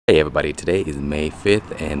Hey everybody, today is May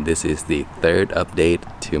 5th and this is the third update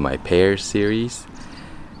to my Pears series.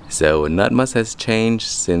 So not much has changed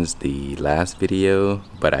since the last video,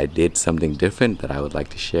 but I did something different that I would like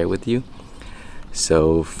to share with you.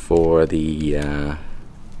 So for the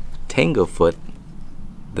tanglefoot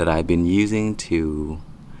that I've been using to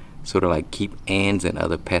sort of like keep ants and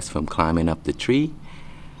other pests from climbing up the tree,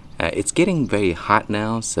 it's getting very hot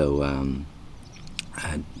now, so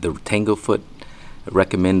the tanglefoot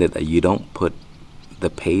recommended that you don't put the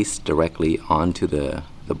paste directly onto the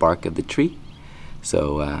bark of the tree.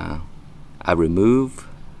 So I remove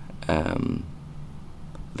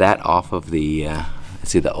that off of the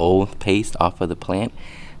the old paste off of the plant,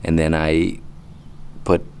 and then I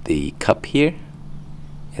put the cup here,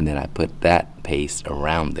 and then I put that paste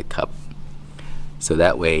around the cup. So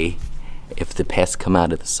that way, if the pests come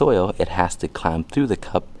out of the soil, it has to climb through the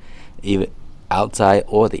cup, even outside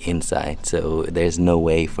or the inside. So there's no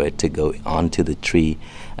way for it to go onto the tree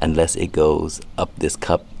unless it goes up this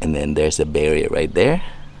cup, and then there's a barrier right there.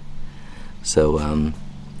 So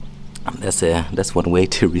that's one way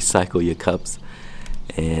to recycle your cups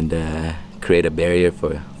and create a barrier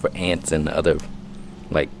for ants and other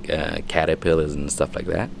like caterpillars and stuff like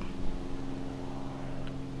that.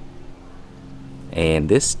 And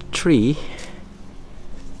this tree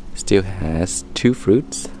still has 2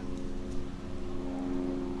 fruits,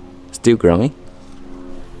 still growing.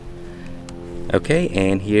 Okay,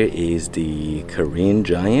 and here is the Korean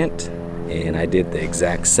giant, and I did the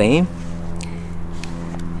exact same.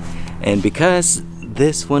 And because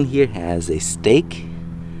this one here has a stake,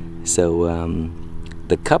 so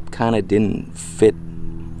the cup kind of didn't fit,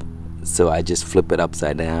 so I just flip it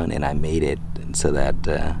upside down and I made it so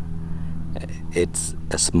that it's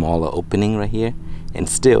a smaller opening right here, and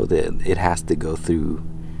still it has to go through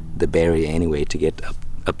the barrier anyway to get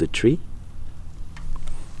up the tree.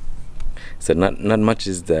 So not much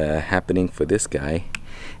is happening for this guy.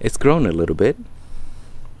 It's grown a little bit.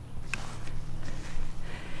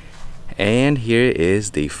 And here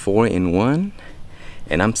is the 4-in-1,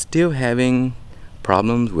 and I'm still having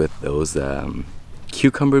problems with those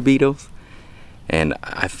cucumber beetles, and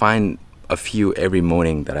I find a few every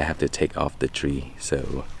morning that I have to take off the tree.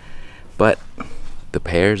 So but the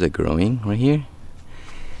pears are growing right here,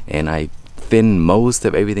 and I thinned most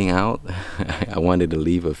of everything out. I wanted to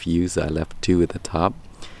leave a few, so I left 2 at the top,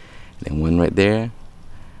 and then 1 right there,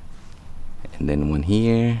 and then 1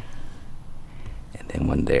 here, and then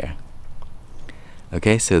 1 there.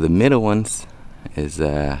 Okay, so the middle ones is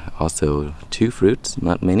also 2 fruits,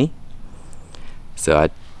 not many. So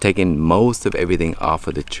I've taken most of everything off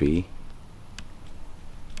of the tree,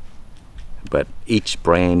 but each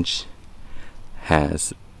branch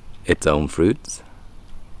has its own fruits.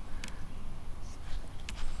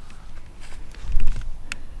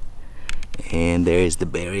 And there is the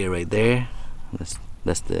barrier right there. That's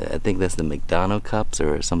I think that's the McDonald cups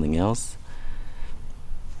or something else.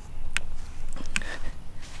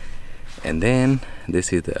 And then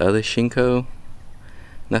this is the other Shinko.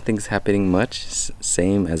 Nothing's happening much,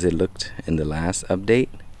 same as it looked in the last update.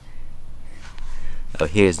 Oh,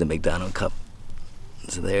 here's the McDonald cup.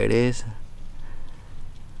 So there it is.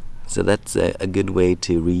 So that's a good way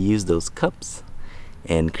to reuse those cups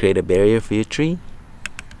and create a barrier for your tree.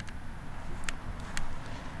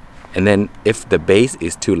 And then if the base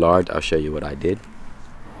is too large, I'll show you what I did.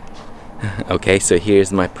 Okay, so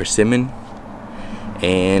here's my persimmon,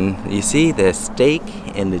 and you see the stake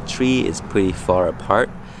and the tree is pretty far apart,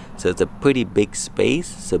 so it's a pretty big space.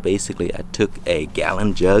 So basically I took a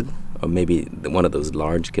gallon jug, or maybe one of those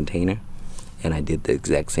large container, and I did the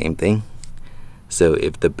exact same thing. So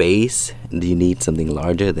if the base, you need something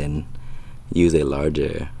larger, then use a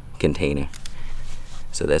larger container.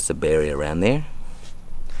 So that's the barrier around there.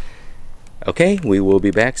 Okay, we will be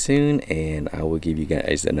back soon, and I will give you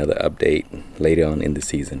guys another update later on in the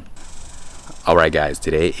season. Alright guys,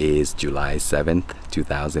 today is July 7th,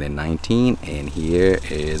 2019, and here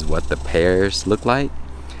is what the pears look like.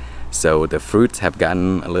 So the fruits have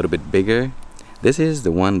gotten a little bit bigger. This is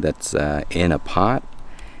the one that's in a pot,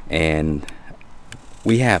 and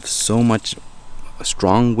we have so much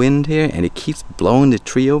strong wind here, and it keeps blowing the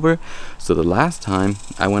tree over. So the last time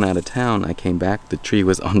I went out of town, I came back, the tree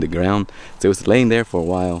was on the ground, so it was laying there for a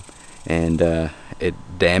while, and it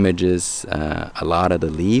damages a lot of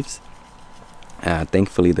the leaves.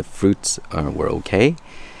 Thankfully the fruits were okay.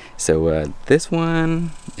 So this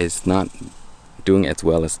one is not doing as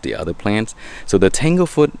well as the other plants. So the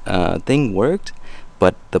tanglefoot thing worked,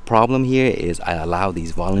 but the problem here is I allow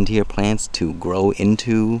these volunteer plants to grow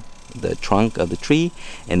into the trunk of the tree,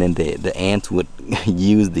 and then the ants would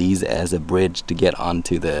use these as a bridge to get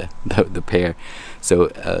onto the pear.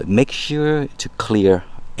 So make sure to clear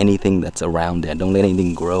anything that's around there. Don't let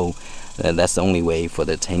anything grow. That's the only way for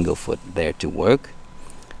the tanglefoot there to work.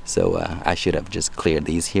 So I should have just cleared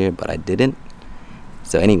these here, but I didn't.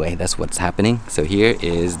 So anyway, that's what's happening. So here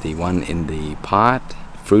is the one in the pot.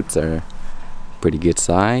 Fruits are pretty good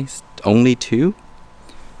size, only 2.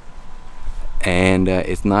 And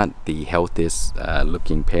it's not the healthiest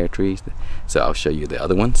looking pear trees, so I'll show you the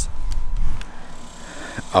other ones.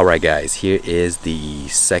 Alright guys, here is the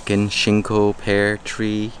second Shinko pear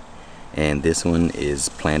tree, and this one is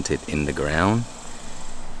planted in the ground,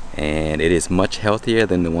 and it is much healthier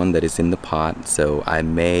than the one that is in the pot, so I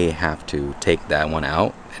may have to take that one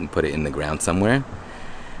out and put it in the ground somewhere.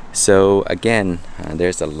 So again,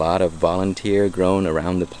 there's a lot of volunteer growing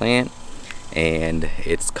around the plant, and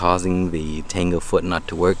it's causing the tanglefoot not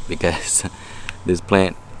to work because this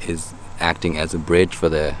plant is acting as a bridge for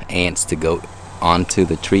the ants to go onto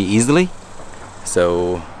the tree easily.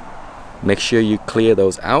 So make sure you clear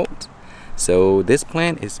those out. So this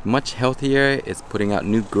plant is much healthier. It's putting out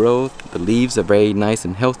new growth. The leaves are very nice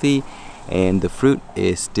and healthy, and the fruit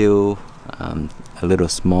is still a little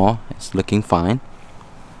small. It's looking fine.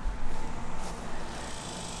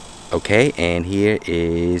 Okay, and here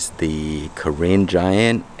is the Korean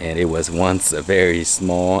giant, and it was once a very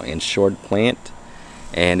small and short plant,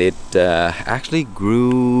 and it actually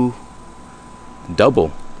grew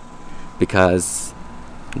double, because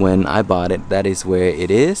when I bought it, that is where it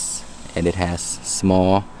is, and it has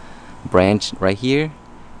small branch right here,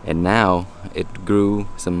 and now it grew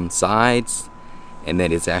some sides, and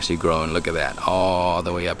then it's actually growing, look at that, all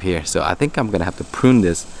the way up here. So I think I'm gonna have to prune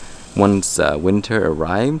this once winter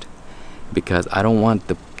arrived, because I don't want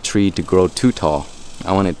the tree to grow too tall.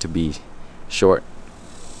 I want it to be short,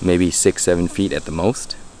 maybe 6-7 feet at the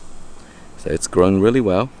most. So it's growing really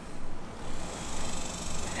well.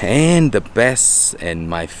 And the best and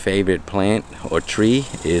my favorite plant or tree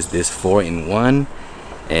is this 4-in-1,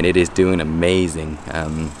 and it is doing amazing.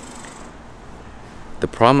 The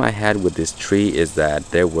problem I had with this tree is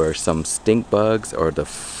that there were some stink bugs, or the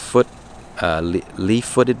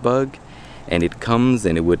leaf-footed bug, and it comes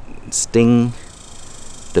and it would sting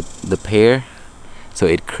the pear, so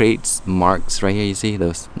it creates marks right here. You see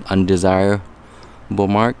those undesirable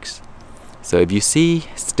marks? So if you see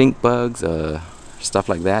stink bugs, stuff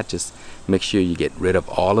like that, just make sure you get rid of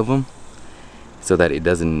all of them so that it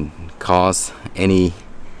doesn't cause any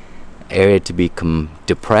area to become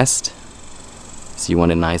depressed. So you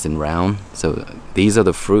want it nice and round. So these are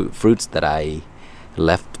the fruits that I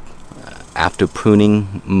left after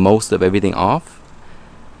pruning most of everything off.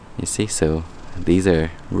 You see, so these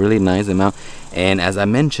are really nice amount, and as I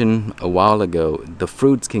mentioned a while ago, the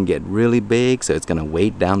fruits can get really big, so it's gonna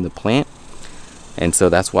weight down the plant, and so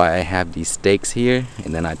that's why I have these stakes here,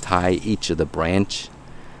 and then I tie each of the branch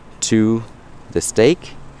to the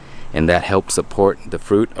stake, and that helps support the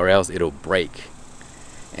fruit, or else it'll break.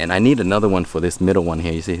 And I need another one for this middle one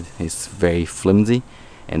here. You see, it's very flimsy,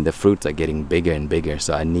 and the fruits are getting bigger and bigger,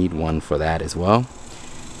 so I need one for that as well.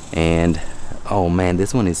 And oh man,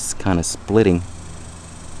 this one is kind of splitting,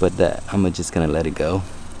 but I'm just gonna let it go.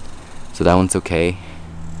 So that one's okay.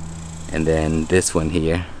 And then this one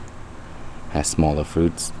here has smaller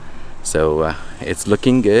fruits, so it's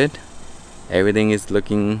looking good. Everything is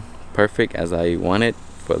looking perfect as I want it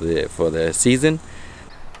for the season.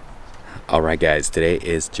 Alright guys, today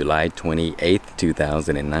is July 28th,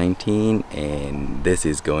 2019, and this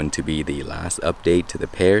is going to be the last update to the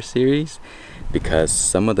pear series, because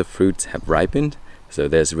some of the fruits have ripened, so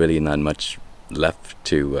there's really not much left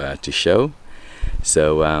to show.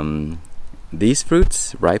 So these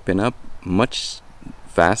fruits ripen up much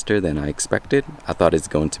faster than I expected. I thought it's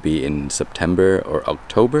going to be in September or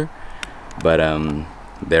October, but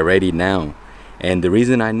they're ready now. And the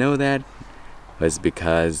reason I know that was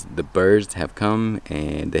because the birds have come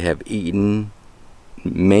and they have eaten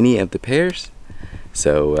many of the pears.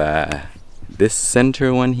 So this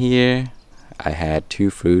center one here, I had 2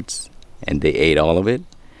 fruits and they ate all of it,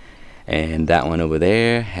 and that one over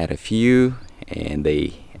there had a few and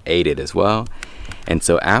they ate it as well. And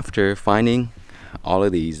so after finding all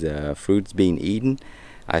of these fruits being eaten,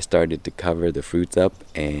 I started to cover the fruits up,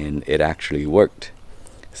 and it actually worked.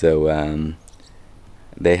 So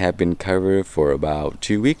they have been covered for about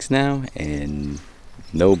 2 weeks now, and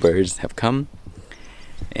no birds have come,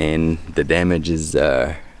 and the damage is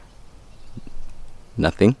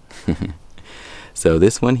nothing. So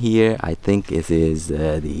this one here, I think it is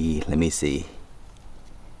the, let me see,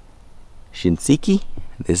 Shinseki.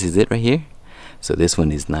 This is it right here. So this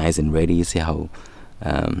one is nice and ready. You see how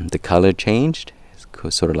the color changed?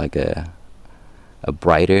 It's sort of like a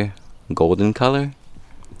brighter golden color,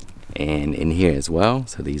 and in here as well.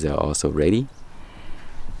 So these are also ready.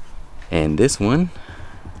 And this one,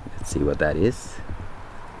 let's see what that is.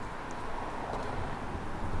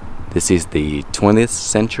 This is the 20th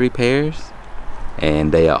century pears,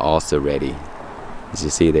 and they are also ready. As you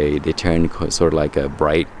see, they turn sort of like a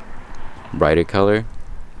brighter color.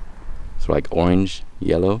 It's like orange,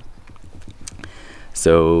 yellow.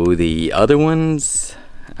 So the other ones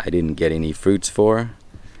I didn't get any fruits for,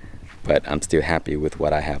 but I'm still happy with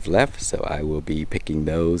what I have left, so I will be picking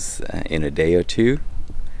those in a day or two.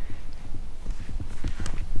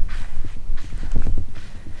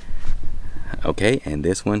 Okay, and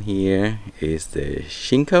this one here is the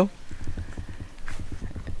Shinko.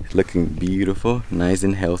 It's looking beautiful, nice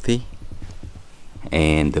and healthy,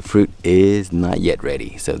 and the fruit is not yet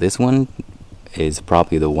ready. So this one is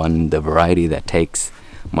probably the variety that takes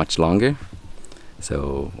much longer.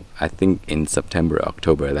 So I think in September,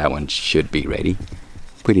 October, that one should be ready.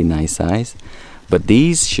 Pretty nice size, but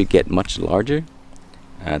these should get much larger.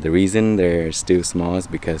 The reason they're still small is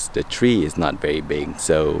because the tree is not very big.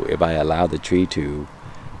 So if I allow the tree to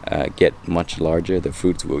get much larger, the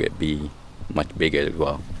fruits will be much bigger as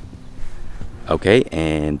well. Okay,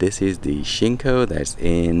 and this is the Shinko that's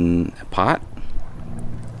in a pot,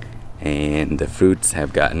 and the fruits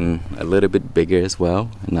have gotten a little bit bigger as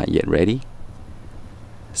well, not yet ready.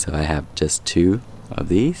 So I have just 2 of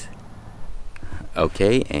these.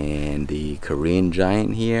 Okay, and the Korean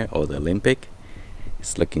giant here, or the Olympic,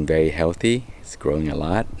 it's looking very healthy. It's growing a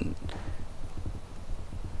lot.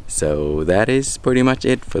 So that is pretty much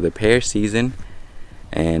it for the pear season.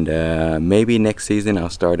 And maybe next season I'll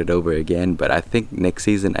start it over again, but I think next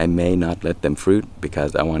season I may not let them fruit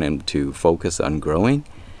because I want them to focus on growing.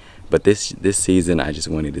 But this season I just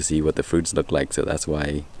wanted to see what the fruits look like, so that's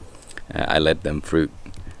why I let them fruit.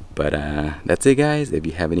 But that's it, guys. If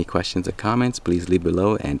you have any questions or comments, please leave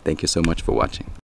below, and thank you so much for watching.